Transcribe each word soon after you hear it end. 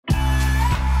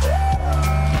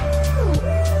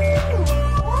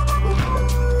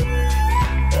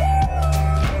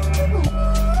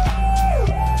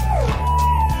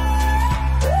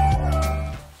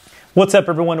What's up,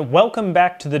 everyone? Welcome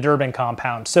back to the Durbin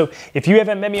Compound. So if you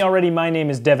haven't met me already, my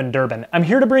name is Devin Durbin. I'm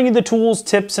here to bring you the tools,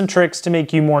 tips, and tricks to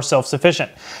make you more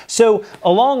self-sufficient. So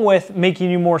along with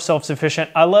making you more self-sufficient,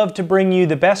 I love to bring you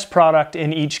the best product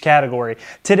in each category.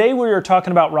 Today we are talking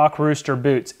about ROCKROOSTER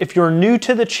boots. If you're new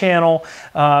to the channel,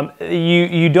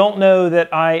 you don't know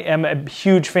that I am a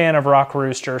huge fan of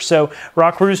ROCKROOSTER. So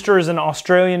ROCKROOSTER is an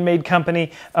Australian-made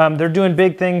company. They're doing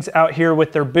big things out here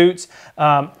with their boots.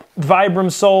 Vibram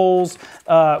soles,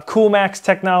 CoolMax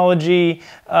technology,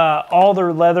 all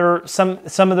their leather, some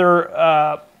of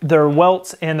their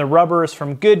welts and the rubber is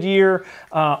from Goodyear.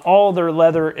 All their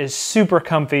leather is super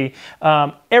comfy.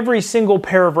 Every single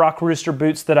pair of ROCKROOSTER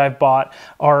boots that I've bought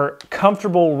are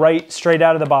comfortable right straight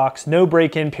out of the box, no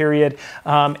break-in period.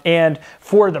 And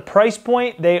for the price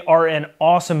point, they are an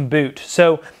awesome boot.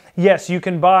 So yes, you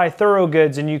can buy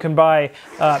Thorogoods and you can buy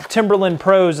Timberland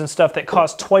Pros and stuff that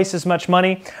cost twice as much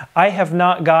money. I have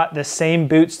not got the same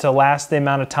boots to last the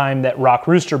amount of time that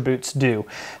ROCKROOSTER boots do.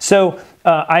 So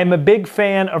I'm a big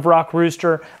fan of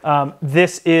ROCKROOSTER.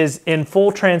 This is, in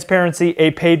full transparency,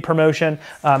 a paid promotion.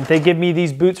 They give me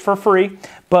these boots for free,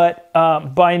 but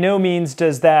by no means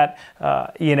does that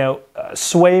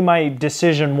sway my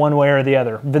decision one way or the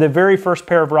other. The very first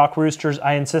pair of ROCKROOSTERs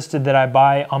I insisted that I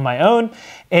buy on my own,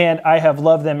 and I have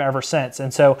loved them ever since.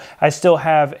 And so I still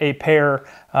have a pair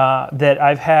that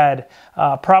I've had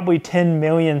probably 10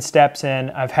 million steps in.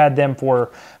 I've had them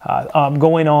for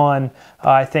going on,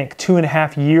 I think,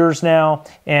 2.5 years now,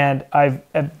 and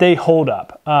they hold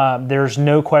up. There's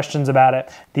no questions about it.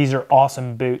 These are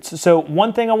awesome boots. So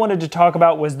one thing I wanted to talk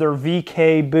about was their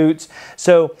VK boots.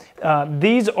 So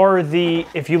these are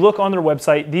if you look on their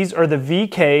website, these are the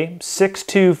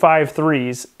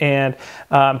VK6223s, and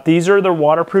these are their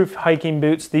waterproof hiking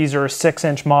boots. These are a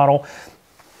 6-inch model.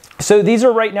 So these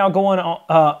are right now going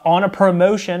on a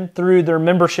promotion through their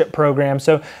membership program.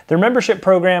 So their membership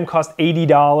program costs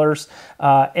 $80,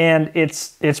 and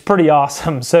it's pretty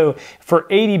awesome. So for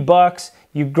 80 bucks,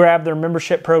 you grab their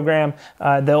membership program.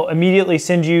 They'll immediately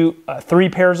send you 3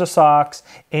 pairs of socks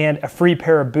and a free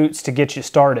pair of boots to get you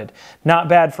started. Not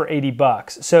bad for 80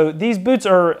 bucks. So these boots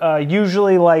are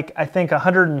usually like, I think,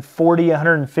 140,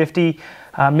 150,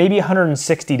 maybe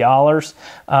 $160.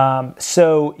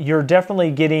 So you're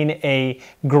definitely getting a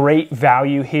great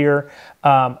value here.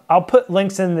 I'll put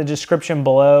links in the description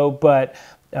below, but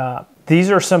these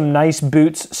are some nice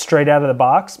boots straight out of the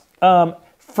box.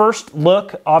 First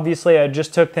look, obviously I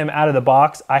just took them out of the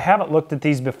box. I haven't looked at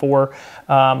these before.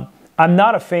 I'm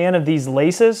not a fan of these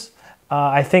laces.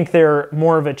 I think they're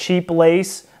more of a cheap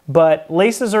lace, but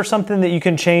laces are something that you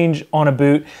can change on a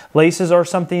boot. Laces are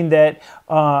something that,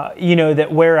 that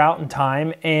wear out in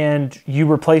time, and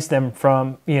you replace them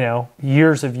from,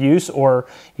 years of use, or,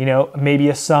 maybe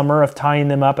a summer of tying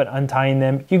them up and untying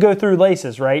them. You go through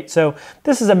laces, right? So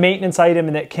this is a maintenance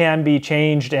item that can be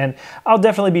changed, and I'll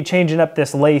definitely be changing up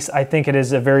this lace. I think it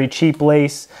is a very cheap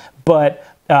lace, but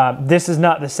this is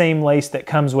not the same lace that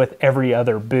comes with every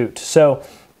other boot. So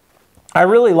I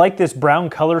really like this brown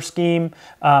color scheme.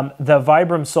 The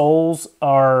Vibram soles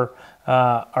are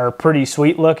pretty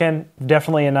sweet looking.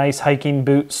 Definitely a nice hiking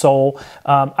boot sole.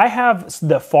 I have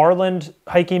the Farland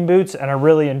hiking boots, and I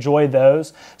really enjoy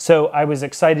those. So I was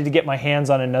excited to get my hands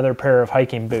on another pair of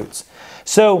hiking boots.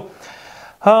 So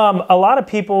a lot of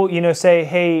people, say,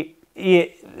 hey,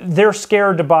 they're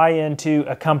scared to buy into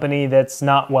a company that's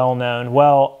not well known.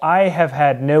 Well, I have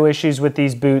had no issues with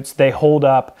these boots. They hold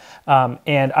up,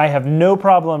 and I have no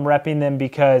problem repping them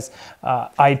because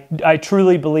I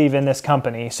truly believe in this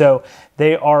company. So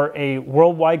they are a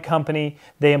worldwide company.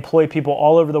 They employ people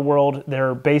all over the world.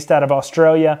 They're based out of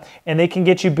Australia, and they can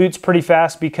get you boots pretty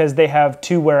fast because they have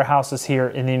 2 warehouses here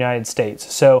in the United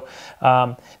States. So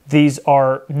these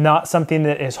are not something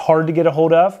that is hard to get a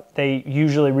hold of. They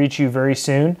usually reach you very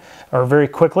soon or very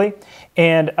quickly.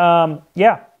 And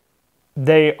yeah,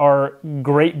 they are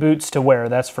great boots to wear,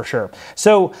 that's for sure.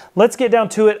 So let's get down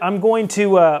to it. I'm going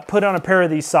to put on a pair of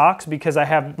these socks because I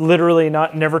have literally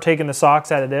never taken the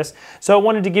socks out of this. So I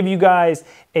wanted to give you guys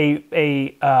a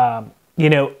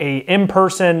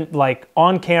in-person, like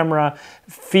on camera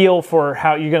feel for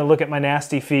how you're going to look at my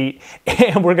nasty feet.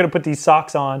 And we're going to put these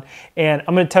socks on, and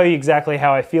I'm going to tell you exactly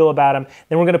how I feel about them.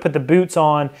 Then we're going to put the boots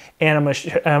on, and I'm going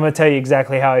to tell you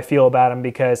exactly how I feel about them,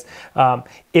 because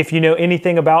if you know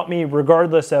anything about me,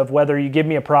 regardless of whether you give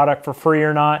me a product for free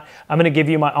or not, I'm going to give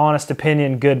you my honest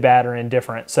opinion, good, bad, or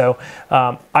indifferent. So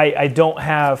I don't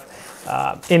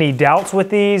have any doubts with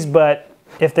these, but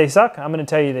if they suck, I'm going to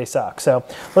tell you they suck. So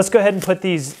let's go ahead and put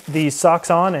these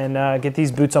socks on and get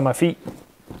these boots on my feet.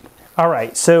 All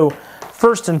right, so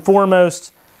first and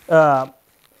foremost,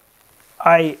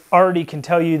 I already can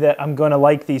tell you that I'm going to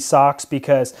like these socks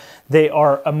because they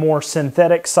are a more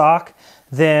synthetic sock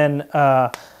than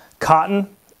cotton.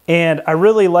 And I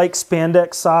really like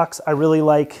spandex socks. I really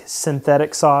like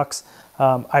synthetic socks.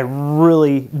 I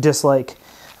really dislike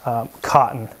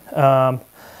cotton.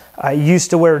 I used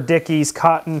to wear Dickies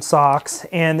cotton socks,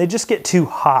 and they just get too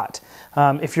hot.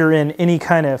 If you're in any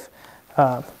kind of,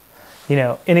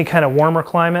 any kind of warmer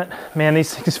climate, man,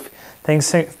 these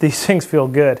things feel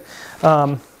good.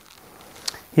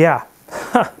 Yeah,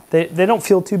 they don't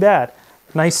feel too bad.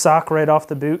 Nice sock right off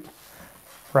the boot,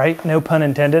 right? No pun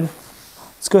intended.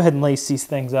 Let's go ahead and lace these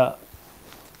things up.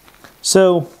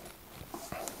 So,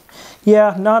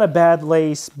 yeah, not a bad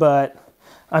lace, but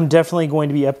I'm definitely going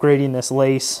to be upgrading this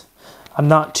lace. I'm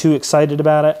not too excited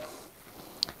about it.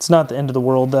 It's not the end of the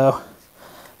world though.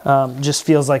 Just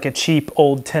feels like a cheap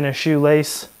old tennis shoe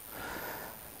lace.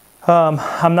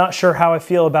 I'm not sure how I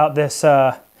feel about this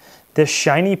this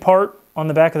shiny part on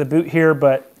the back of the boot here,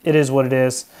 but it is what it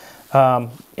is.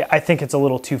 I think it's a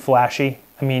little too flashy.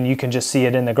 I mean, you can just see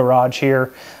it in the garage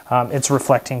here. It's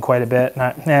reflecting quite a bit.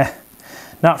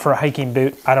 Not for a hiking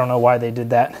boot. I don't know why they did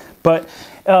that. But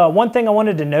one thing I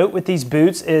wanted to note with these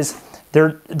boots is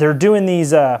they're doing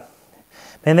these. Man,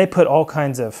 they put all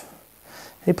kinds of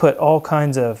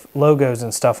logos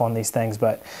and stuff on these things,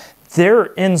 but their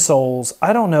insoles,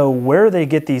 I don't know where they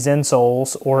get these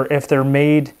insoles, or if they're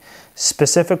made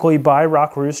specifically by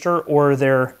Rock Rooster or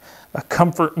they're a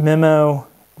Comfort Memo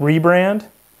rebrand.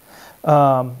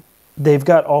 They've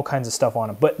got all kinds of stuff on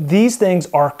them, but these things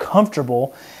are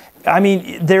comfortable. I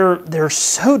mean, they're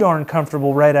so darn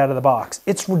comfortable right out of the box.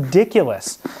 It's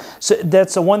ridiculous. So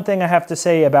that's the one thing I have to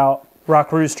say about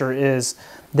Rock Rooster is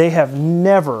they have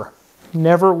never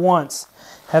once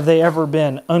have they ever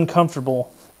been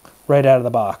uncomfortable right out of the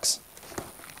box.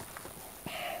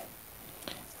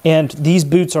 And these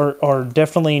boots are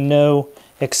definitely no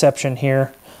exception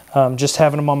here. Just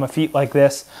having them on my feet like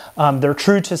this. They're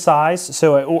true to size,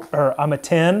 so I'm a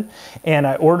 10, and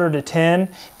I ordered a 10,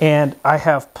 and I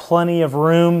have plenty of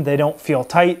room. They don't feel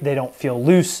tight, they don't feel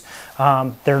loose.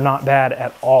 They're not bad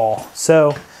at all.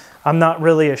 So I'm not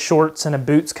really a shorts and a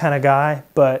boots kind of guy,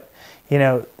 but you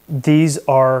know, these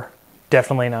are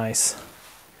definitely nice.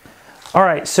 All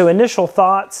right, so initial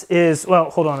thoughts is, well,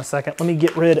 hold on a second. Let me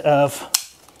get rid of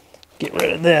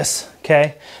this,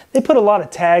 okay? They put a lot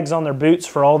of tags on their boots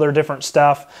for all their different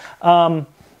stuff.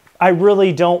 I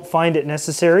really don't find it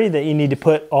necessary that you need to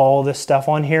put all this stuff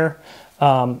on here.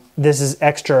 This is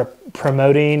extra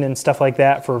promoting and stuff like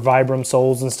that for Vibram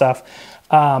soles and stuff.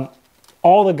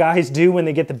 All the guys do when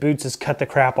they get the boots is cut the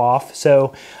crap off.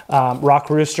 So Rock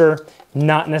Rooster,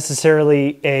 not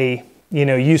necessarily a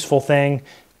useful thing.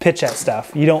 Pitch that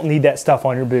stuff. You don't need that stuff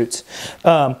on your boots.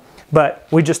 But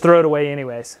we just throw it away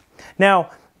anyways.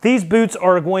 Now, these boots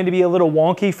are going to be a little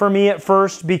wonky for me at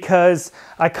first because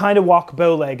I kind of walk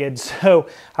bow-legged. So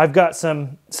I got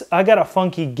a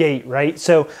funky gait, right?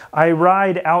 So I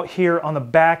ride out here on the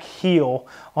back heel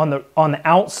on the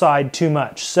outside too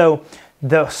much. So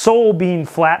the sole being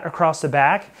flat across the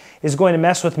back is going to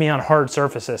mess with me on hard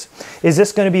surfaces. Is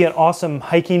this going to be an awesome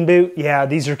hiking boot? Yeah,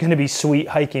 these are going to be sweet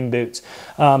hiking boots.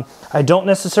 I don't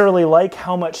necessarily like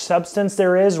how much substance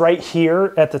there is right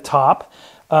here at the top.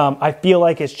 I feel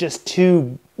like it's just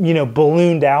too,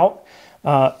 ballooned out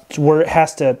to where it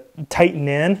has to tighten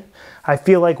in. I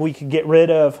feel like we could get rid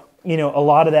of, a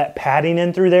lot of that padding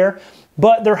in through there.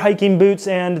 But they're hiking boots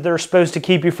and they're supposed to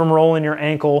keep you from rolling your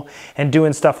ankle and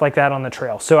doing stuff like that on the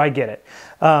trail. So I get it.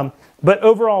 But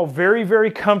overall, very,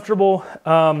 very comfortable.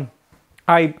 I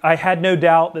had no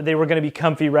doubt that they were going to be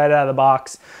comfy right out of the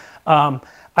box.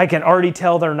 I can already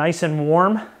tell they're nice and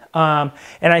warm. And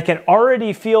I can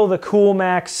already feel the Cool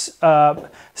Max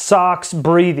socks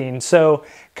breathing. So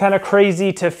kind of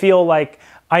crazy to feel like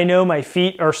I know my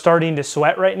feet are starting to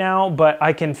sweat right now, but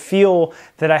I can feel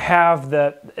that I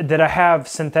have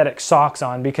synthetic socks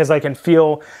on because I can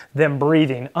feel them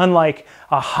breathing. Unlike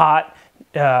a hot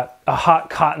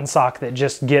cotton sock that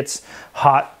just gets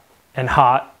hot and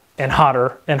hot and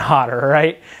hotter and hotter,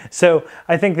 right? So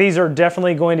I think these are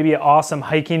definitely going to be an awesome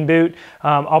hiking boot.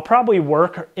 I'll probably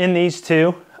work in these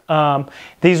too.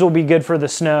 These will be good for the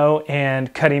snow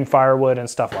and cutting firewood and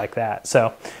stuff like that.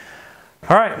 So,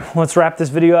 all right, let's wrap this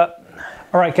video up.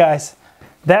 All right, guys,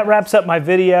 that wraps up my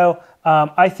video.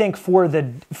 I think for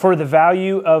the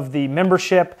value of the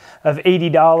membership of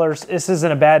 $80, this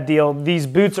isn't a bad deal. These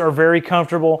boots are very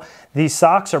comfortable. These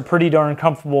socks are pretty darn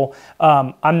comfortable.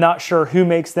 I'm not sure who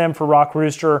makes them for Rock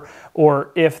Rooster or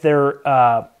if they're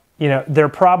they're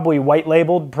probably white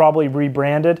labeled, probably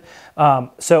rebranded.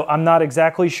 So I'm not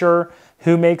exactly sure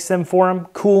who makes them for them.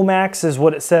 Cool Max is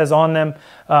what it says on them.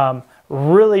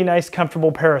 Really nice,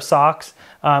 comfortable pair of socks.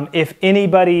 If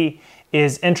anybody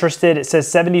is interested, it says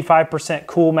 75%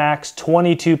 Cool Max,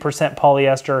 22%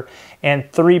 polyester, and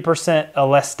 3%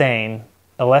 elastane.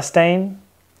 Elastane?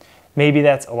 Maybe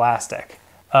that's elastic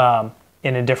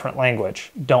in a different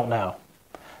language. Don't know.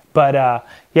 But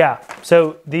yeah,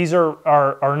 so these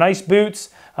are nice boots.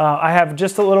 I have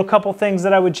just a little couple things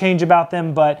that I would change about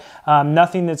them, but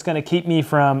nothing that's going to keep me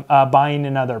from buying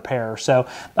another pair. So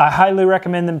I highly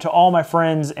recommend them to all my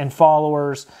friends and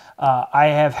followers. I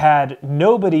have had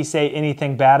nobody say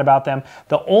anything bad about them.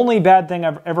 The only bad thing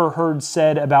I've ever heard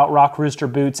said about Rock Rooster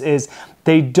boots is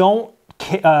they don't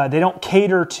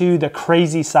cater to the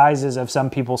crazy sizes of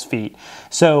some people's feet.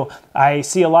 So I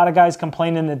see a lot of guys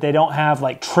complaining that they don't have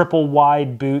like triple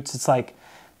wide boots. It's like,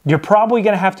 you're probably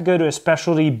going to have to go to a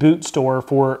specialty boot store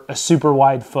for a super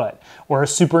wide foot or a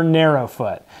super narrow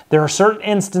foot. There are certain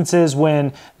instances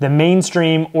when the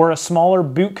mainstream or a smaller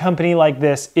boot company like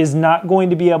this is not going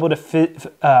to be able to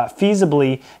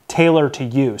feasibly tailor to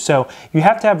you. So you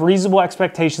have to have reasonable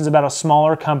expectations about a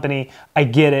smaller company. I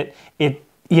get it.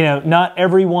 You know, not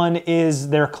everyone is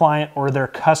their client or their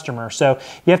customer. So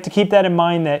you have to keep that in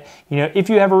mind that, you know, if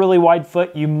you have a really wide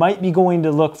foot, you might be going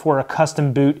to look for a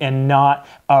custom boot and not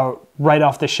a right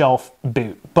off the shelf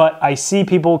boot. But I see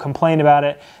people complain about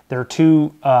it. They're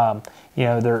too, you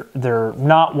know, they're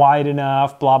not wide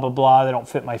enough, blah, blah, blah. They don't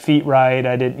fit my feet right.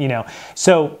 I didn't, you know,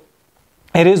 so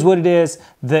it is what it is.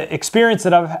 The experience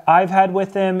that I've had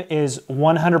with them is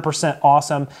 100%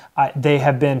 awesome. They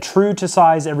have been true to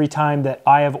size every time that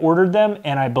I have ordered them,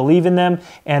 and I believe in them,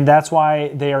 and that's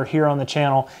why they are here on the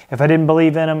channel. If I didn't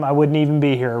believe in them, I wouldn't even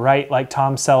be here, right? Like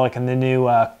Tom Selleck in the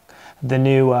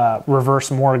new reverse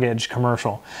mortgage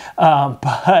commercial.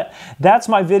 But that's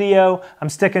my video. I'm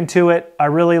sticking to it. I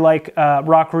really like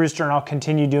Rock Rooster, and I'll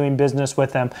continue doing business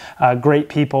with them. Great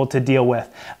people to deal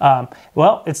with.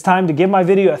 Well, it's time to give my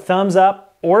video a thumbs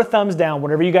up or a thumbs down,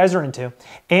 whatever you guys are into.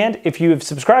 And if you have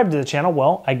subscribed to the channel,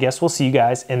 well, I guess we'll see you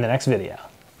guys in the next video.